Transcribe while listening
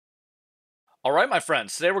All right, my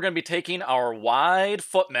friends, today we're going to be taking our wide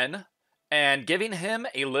footman and giving him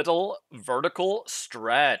a little vertical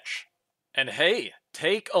stretch. And hey,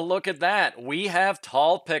 take a look at that. We have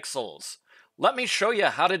tall pixels. Let me show you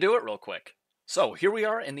how to do it real quick. So here we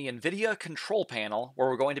are in the NVIDIA control panel where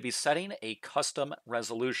we're going to be setting a custom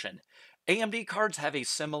resolution. AMD cards have a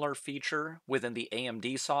similar feature within the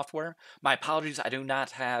AMD software. My apologies, I do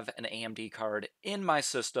not have an AMD card in my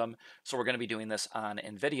system, so we're going to be doing this on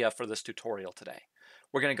NVIDIA for this tutorial today.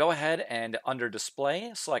 We're going to go ahead and under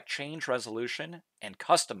Display, select Change Resolution and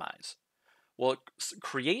Customize. We'll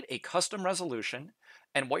create a custom resolution,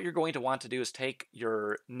 and what you're going to want to do is take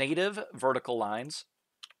your native vertical lines,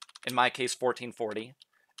 in my case 1440,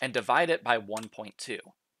 and divide it by 1.2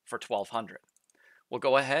 for 1200. We'll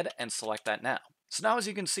go ahead and select that now. So now as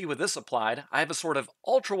you can see with this applied, I have a sort of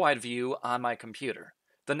ultra-wide view on my computer.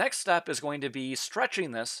 The next step is going to be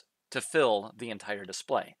stretching this to fill the entire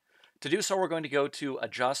display. To do so, we're going to go to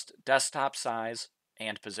Adjust Desktop Size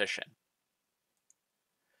and Position.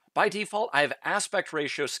 By default, I have aspect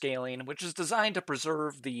ratio scaling, which is designed to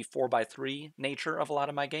preserve the 4:3 nature of a lot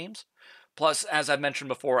of my games. Plus, as I've mentioned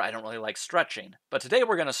before, I don't really like stretching. But today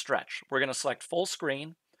we're going to stretch. We're going to select full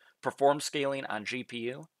screen, perform scaling on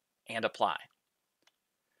GPU, and apply.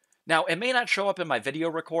 Now, it may not show up in my video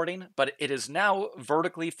recording, but it is now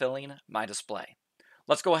vertically filling my display.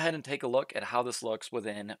 Let's go ahead and take a look at how this looks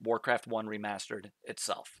within Warcraft 1 Remastered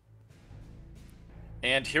itself.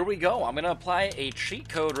 And here we go. I'm going to apply a cheat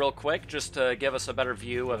code real quick just to give us a better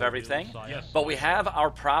view of everything. Yes. But we have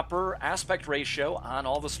our proper aspect ratio on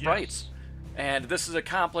all the sprites. Yes. And this is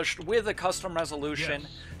accomplished with a custom resolution.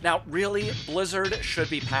 Yes. Now, really, Blizzard should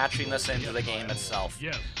be patching this into the game itself.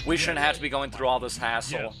 Yes. We shouldn't have to be going through all this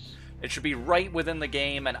hassle. Yes. It should be right within the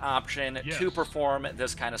game an option to perform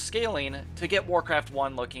this kind of scaling to get Warcraft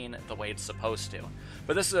 1 looking the way it's supposed to.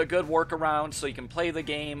 But this is a good workaround so you can play the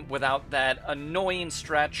game without that annoying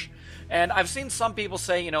stretch. And I've seen some people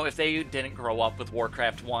say, you know, if they didn't grow up with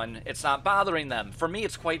Warcraft 1, it's not bothering them. For me,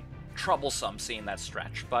 it's quite troublesome seeing that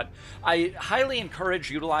stretch, but I highly encourage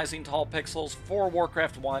utilizing tall pixels for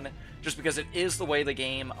Warcraft 1 just because it is the way the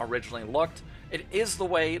game originally looked. It is the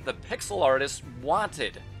way the pixel artists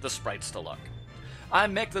wanted the sprites to look.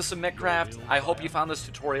 I'm Mick, this is MickCraft. I hope you found this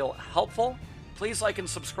tutorial helpful. Please like and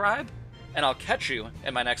subscribe, and I'll catch you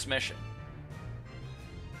in my next mission.